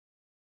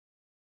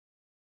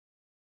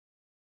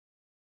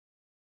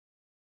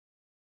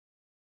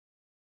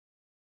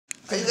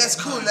Hey, that's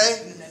cool,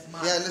 eh?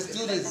 Yeah, let's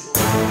do this.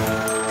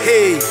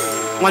 Hey,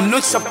 one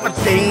no shop a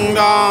ding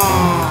dong.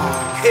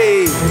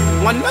 Hey,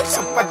 one no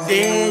shop a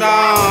ding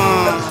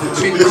dong.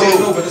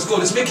 Let's go,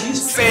 let's make his.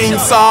 Same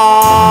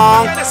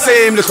song,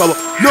 same the cover.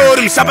 No,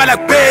 them shop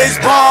like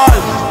baseball.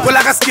 Pull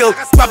like a skill,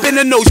 popping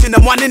the notion,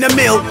 I'm one in the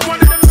mill.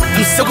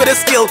 I'm so good at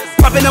skill,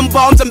 popping them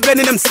bombs, I'm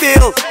bending them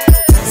still.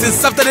 Since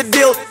after the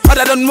deal,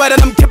 other than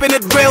weather, I'm keeping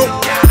it real.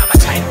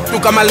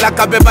 Look at my lack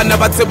of paper,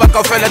 never tip back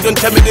a fella, don't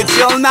tell me to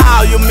chill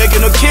now, you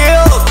making a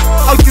kill.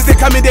 How is they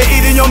coming, they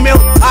eating your meal?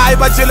 I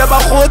but you never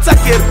hold a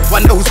kid.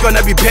 Wonder who's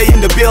gonna be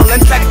paying the bill.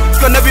 And like, who's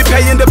gonna be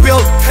paying the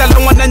bill? Tell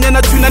them one and you're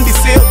tune and the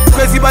sale.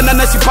 Crazy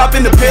banana, she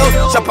popping the pill.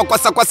 Shapa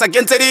kwasa kwasa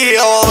against the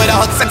hill with a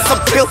hot sex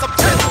appeal.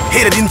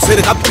 Hate it into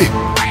the cup.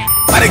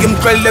 But I give him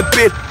credit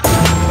bit.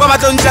 Mama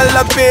don't tell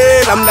a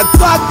bit. I'm like,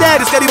 fuck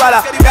that, it's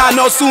Kadibala. Yeah, I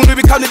know soon we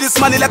be counting this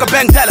money like a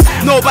bank teller.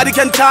 Nobody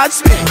can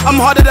touch me. I'm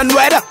harder than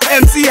weather.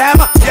 MC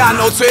Hammer. Yeah, I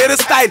know trade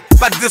is tight,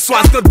 but this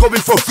one's not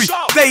going for free.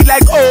 They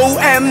like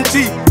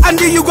OMG. And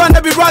then you gonna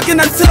be rocking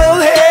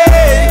until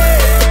hey.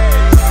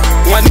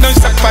 One don't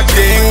shop a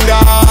ding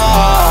dong.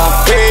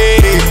 Hey,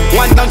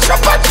 one don't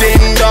shop a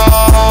ding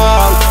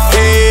dong.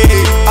 Hey,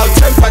 I'll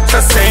tell but the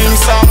same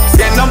song.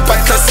 They don't but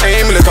the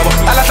same. Look up.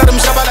 I like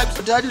them shop like.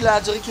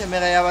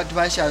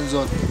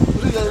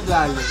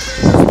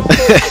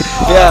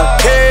 Yeah.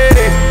 Hey,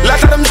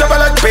 lot of them shabba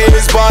like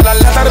baseball. A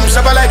lot of them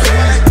shabba like.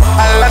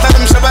 A lot of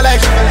them shabba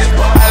like.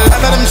 A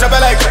lot of them shabba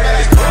like.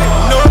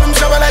 No them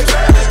shabba like.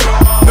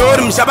 No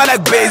them shabba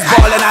like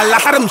baseball, and a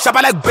lot of them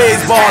shabba like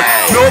baseball.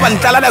 No one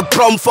tell like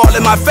prom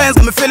falling. My fans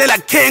got me feeling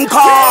like King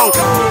Kong,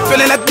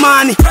 feeling like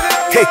money.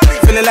 Hey,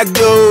 feeling like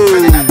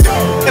dough.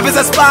 If it's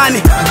a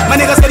Spanish, my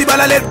niggas get the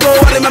ball, let go.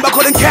 I remember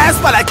calling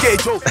Casper like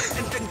Kejo.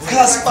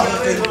 Casper,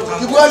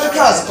 you go to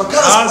Casper.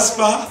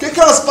 Casper,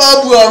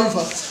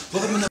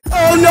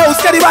 oh no,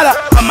 steady bala.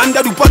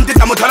 Amanda du Ponte,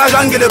 I'm a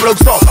Tarajangele broke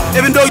store.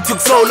 Even though it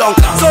took so long.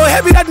 So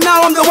heavy that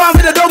now I'm the one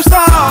with the dope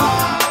song.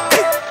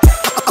 Hey,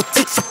 I'll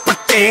teach you a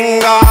thing.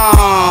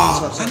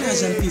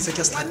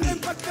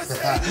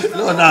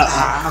 No, no.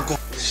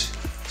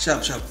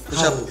 Sharp.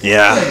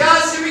 Yeah. Hey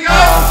guys, here we go.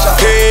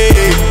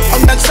 Hey,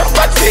 I'm not sure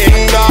what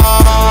thing.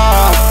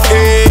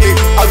 Hey,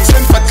 I'll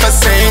sing but the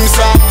same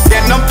song.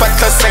 They're not but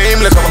the same.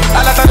 Look up.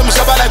 A lot of them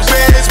shabba like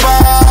baseball.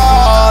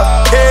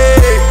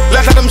 Hey,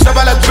 lot of them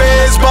shabba like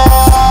baseball.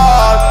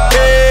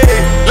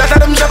 Hey, lot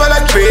of them shabba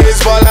like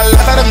baseball. A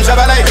lot of them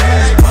shabba like.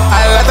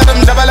 A lot of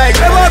them shabba like.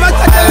 A lot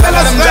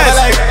of them shabba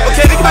like.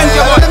 Okay, Rick Man,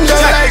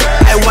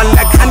 I want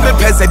like 100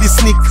 pairs of this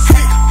sneak.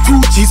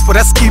 2 G's for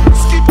that skip.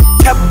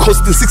 Kept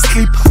costing 6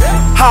 clip.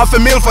 Half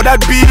a mil for that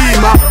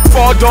beamer.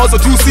 4 doors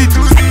or 2 seats.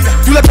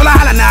 You let all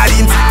the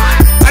nadines.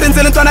 I didn't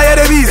tell him to hire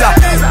the visa.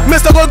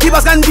 Mr.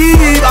 Goalkeepers can deep.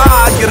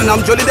 Getting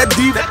I'm jolly that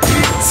deep.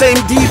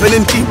 Same deep and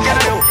in deep.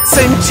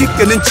 Same chick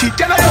and in cheek.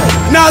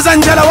 Now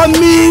Angela want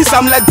me. So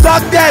I'm like,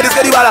 fuck that, it's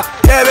Kadibala.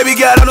 Yeah, baby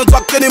girl, I don't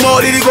talk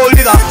anymore. Did he go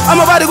digger? I'm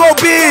about to go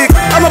big.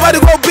 I'm about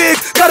to go big.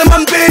 Got him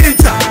on big.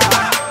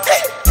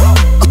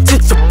 I'll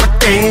teach you a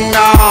thing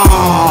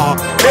now.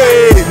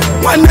 Hey,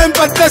 one name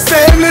but the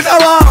same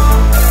little one.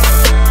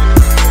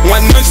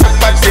 One don't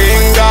shop a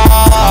ding dong.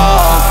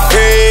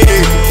 Hey,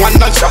 one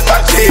don't shop a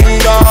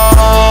ding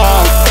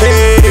dong.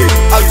 Hey,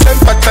 I'll tell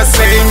but the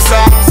same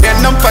song. They're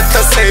not but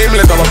the same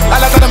little one. A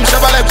lot of them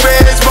shabba like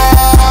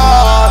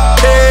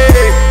baseball.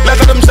 Hey, lot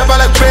of them shabba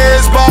like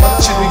baseball.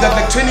 Shit, we got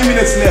like 20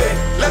 minutes left.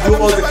 Do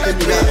all the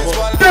criminal.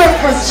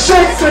 A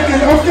short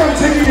second, okay, I'm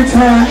taking your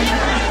time.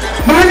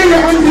 My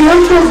nigga, the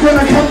under's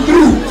gonna come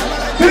through.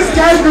 This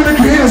guy's gonna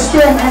create a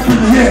storm up in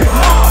here.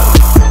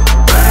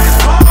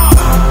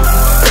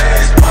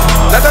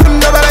 Let them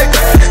never like.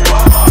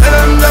 Let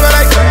them never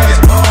like.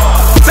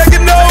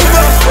 Taking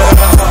over.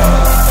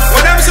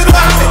 Whatever should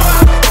happen.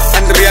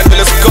 And the real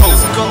let's go.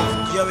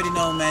 You already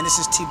know, man. This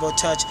is T-Bo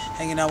Touch,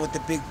 hanging out with the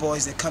big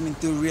boys. They're coming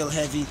through real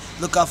heavy.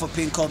 Look out for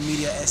Pink Code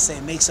Media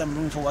SA. Make some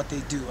room for what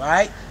they do,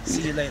 alright?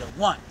 See you later.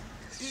 1.